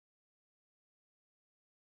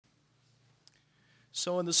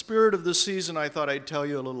So in the spirit of this season, I thought I'd tell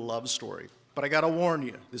you a little love story. But I gotta warn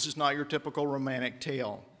you, this is not your typical romantic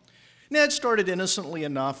tale. Ned started innocently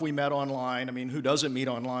enough. We met online. I mean, who doesn't meet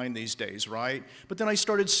online these days, right? But then I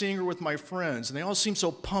started seeing her with my friends, and they all seemed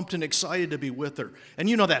so pumped and excited to be with her. And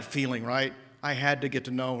you know that feeling, right? I had to get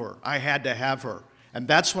to know her. I had to have her. And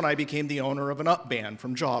that's when I became the owner of an up band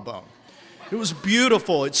from Jawbone. It was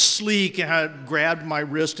beautiful. It's sleek. It had grabbed my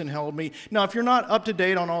wrist and held me. Now, if you're not up to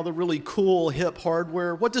date on all the really cool, hip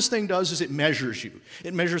hardware, what this thing does is it measures you.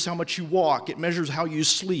 It measures how much you walk. It measures how you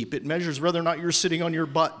sleep. It measures whether or not you're sitting on your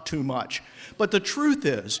butt too much. But the truth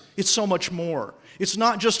is, it's so much more. It's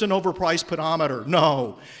not just an overpriced pedometer.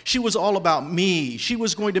 No, she was all about me. She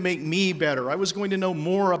was going to make me better. I was going to know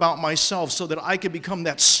more about myself so that I could become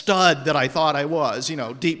that stud that I thought I was, you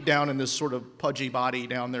know, deep down in this sort of pudgy body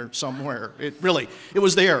down there somewhere. It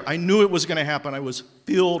was there. I knew it was going to happen. I was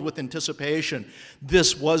filled with anticipation.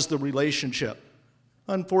 This was the relationship.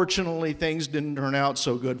 Unfortunately, things didn't turn out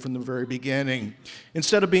so good from the very beginning.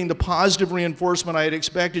 Instead of being the positive reinforcement I had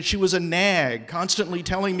expected, she was a nag, constantly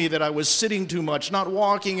telling me that I was sitting too much, not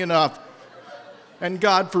walking enough. And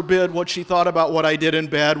God forbid what she thought about what I did in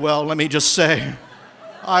bed. Well, let me just say,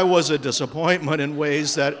 I was a disappointment in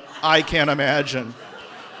ways that I can't imagine.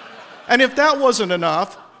 And if that wasn't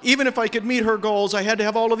enough, even if I could meet her goals, I had to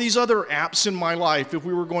have all of these other apps in my life if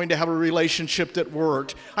we were going to have a relationship that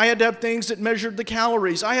worked. I had to have things that measured the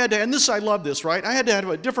calories. I love this, right? I had to have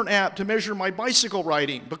a different app to measure my bicycle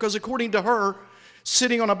riding because according to her,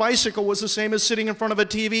 sitting on a bicycle was the same as sitting in front of a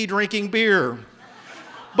TV drinking beer.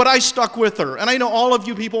 But I stuck with her. And I know all of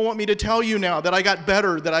you people want me to tell you now that I got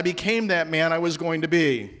better, that I became that man I was going to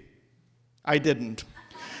be. I didn't.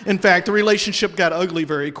 In fact, the relationship got ugly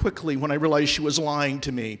very quickly when I realized she was lying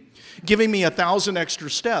to me, giving me 1,000 extra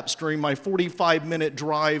steps during my 45-minute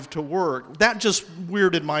drive to work. That just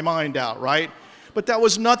weirded my mind out, right? But that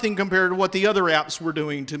was nothing compared to what the other apps were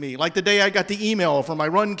doing to me. Like the day I got the email from my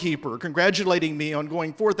run keeper congratulating me on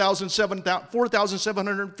going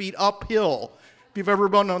 4,700 feet uphill. If you've ever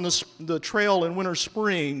been on the trail in Winter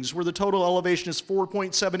Springs where the total elevation is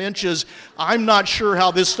 4.7 inches, I'm not sure how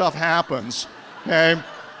this stuff happens, okay?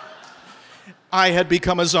 I had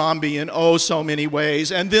become a zombie in oh so many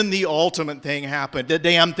ways, and then the ultimate thing happened. The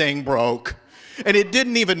damn thing broke. And it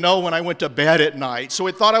didn't even know when I went to bed at night, so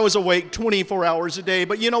it thought I was awake 24 hours a day.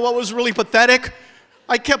 But you know what was really pathetic?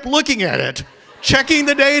 I kept looking at it, checking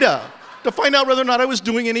the data to find out whether or not I was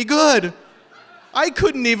doing any good. I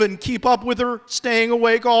couldn't even keep up with her staying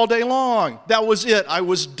awake all day long. That was it. I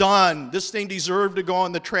was done. This thing deserved to go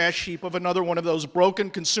on the trash heap of another one of those broken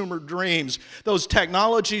consumer dreams, those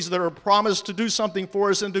technologies that are promised to do something for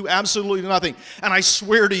us and do absolutely nothing. And I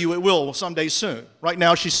swear to you it will someday soon. Right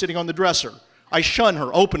now she's sitting on the dresser. I shun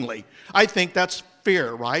her openly. I think that's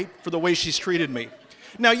fair, right, for the way she's treated me.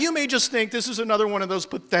 Now, you may just think this is another one of those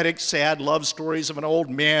pathetic, sad love stories of an old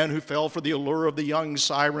man who fell for the allure of the young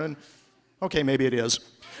siren. Okay, maybe it is.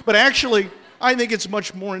 But actually, I think it's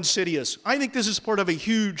much more insidious. I think this is part of a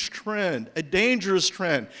huge trend, a dangerous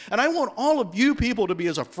trend. And I want all of you people to be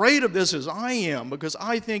as afraid of this as I am because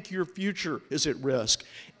I think your future is at risk.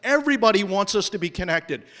 Everybody wants us to be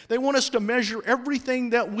connected. They want us to measure everything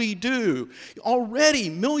that we do. Already,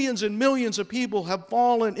 millions and millions of people have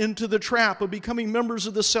fallen into the trap of becoming members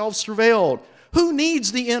of the self-surveilled. Who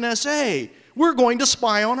needs the NSA? We're going to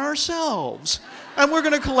spy on ourselves. And we're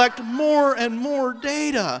going to collect more and more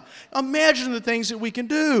data. Imagine the things that we can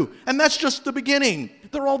do. And that's just the beginning.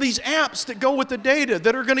 There are all these apps that go with the data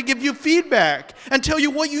that are going to give you feedback and tell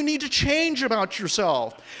you what you need to change about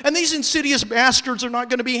yourself. And these insidious bastards are not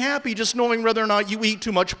going to be happy just knowing whether or not you eat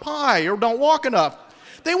too much pie or don't walk enough.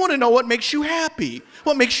 They want to know what makes you happy,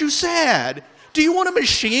 what makes you sad. Do you want a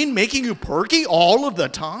machine making you perky all of the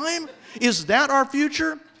time? Is that our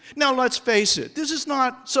future? Now let's face it, this is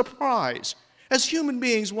not surprise. As human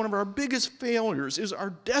beings, one of our biggest failures is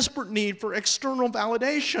our desperate need for external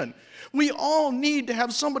validation. We all need to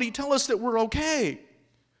have somebody tell us that we're okay.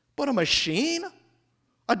 But a machine?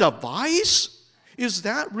 A device? Is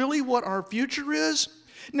that really what our future is?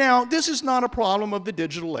 Now, this is not a problem of the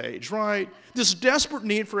digital age, right? This desperate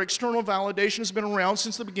need for external validation has been around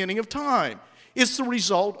since the beginning of time. It's the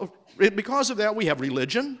result of, because of that, we have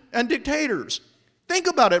religion and dictators. Think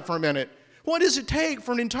about it for a minute. What does it take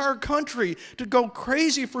for an entire country to go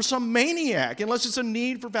crazy for some maniac unless it's a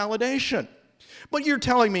need for validation? But you're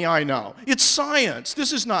telling me I know. It's science.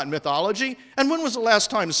 This is not mythology. And when was the last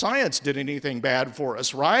time science did anything bad for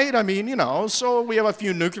us, right? I mean, you know, so we have a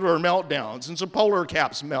few nuclear meltdowns and some polar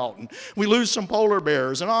caps melt and we lose some polar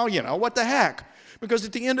bears and oh, you know, what the heck? Because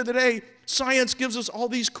at the end of the day, science gives us all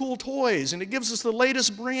these cool toys, and it gives us the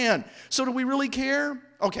latest brand. So do we really care?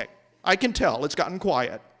 Okay, I can tell. It's gotten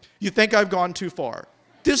quiet. You think I've gone too far.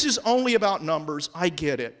 This is only about numbers. I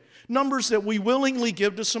get it. Numbers that we willingly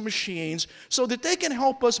give to some machines so that they can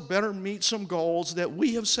help us better meet some goals that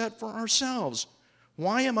we have set for ourselves.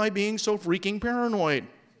 Why am I being so freaking paranoid?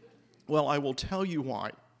 Well, I will tell you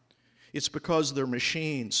why. It's because they're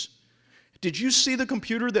machines. Did you see the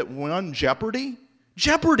computer that won Jeopardy?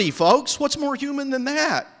 Jeopardy, folks. What's more human than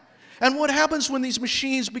that? And what happens when these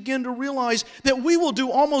machines begin to realize that we will do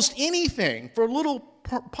almost anything for a little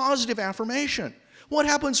positive affirmation? What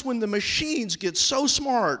happens when the machines get so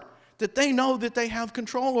smart that they know that they have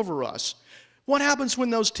control over us? What happens when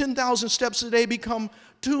those 10,000 steps a day become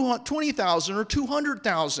 20,000 or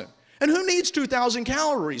 200,000? And who needs 2,000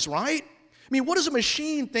 calories, right? I mean, what does a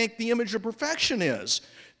machine think the image of perfection is?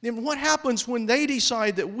 Then what happens when they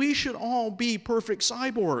decide that we should all be perfect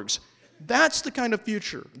cyborgs? That's the kind of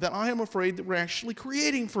future that I am afraid that we're actually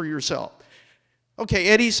creating for yourself. Okay,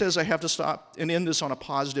 Eddie says I have to stop and end this on a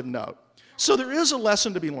positive note. So there is a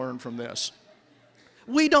lesson to be learned from this.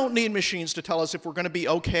 We don't need machines to tell us if we're going to be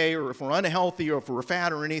okay or if we're unhealthy or if we're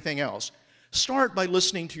fat or anything else. Start by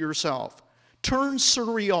listening to yourself. Turn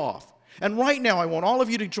Siri off. And right now, I want all of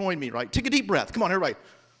you to join me, right? Take a deep breath. Come on, everybody.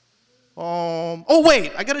 Oh,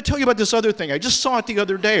 wait, I got to tell you about this other thing. I just saw it the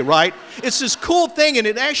other day, right? It's this cool thing, and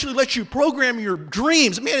it actually lets you program your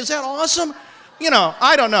dreams. Man, is that awesome? You know,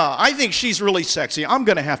 I don't know. I think she's really sexy. I'm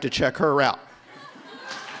going to have to check her out.